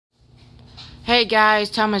Hey guys,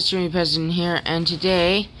 Thomas Jimmy President here, and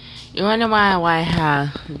today you wonder why I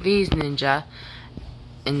have these ninja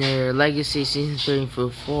in their Legacy Season 3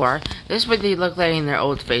 through 4. This is what they look like in their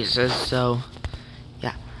old faces, so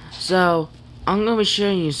yeah. So I'm going to be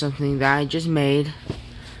showing you something that I just made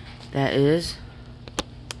that is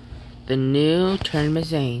the new Tournament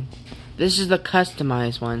Zane. This is the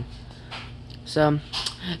customized one. So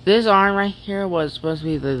this arm right here was supposed to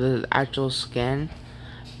be the actual skin,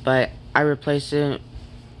 but I replaced it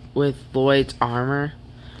with Lloyd's armor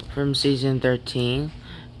from season 13.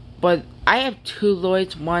 But I have two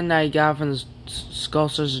Lloyds, one that I got from the Skull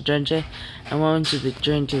Sorcerer dungeon, and one to the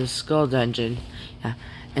Journey to the Skull dungeon. Yeah.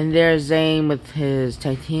 And there's Zane with his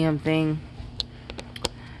titanium thing.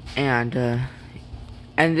 And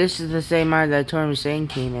this is the same armor that Tournament Zane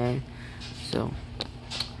came in. So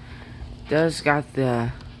does got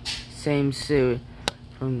the same suit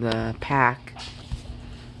from the pack.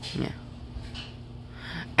 Yeah.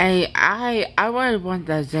 I would want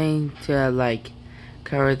that Zane to like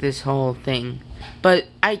cover this whole thing, but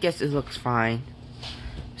I guess it looks fine.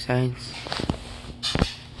 Besides,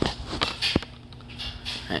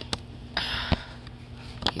 right.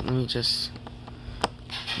 Okay, let me just,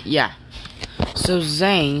 yeah. So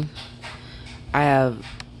Zane, I have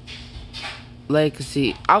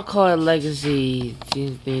Legacy. I'll call it Legacy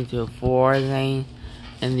Season 3 to 4 Zane,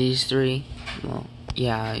 and these three. Well,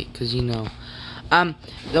 yeah, because you know.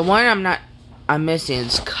 The one I'm missing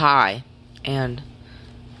is Kai, and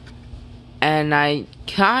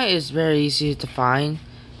Kai is very easy to find,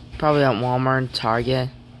 probably at Walmart and Target.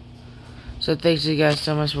 So thanks you guys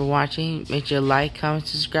so much for watching. Make sure to like, comment,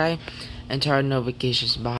 subscribe, and turn on notifications. Bye.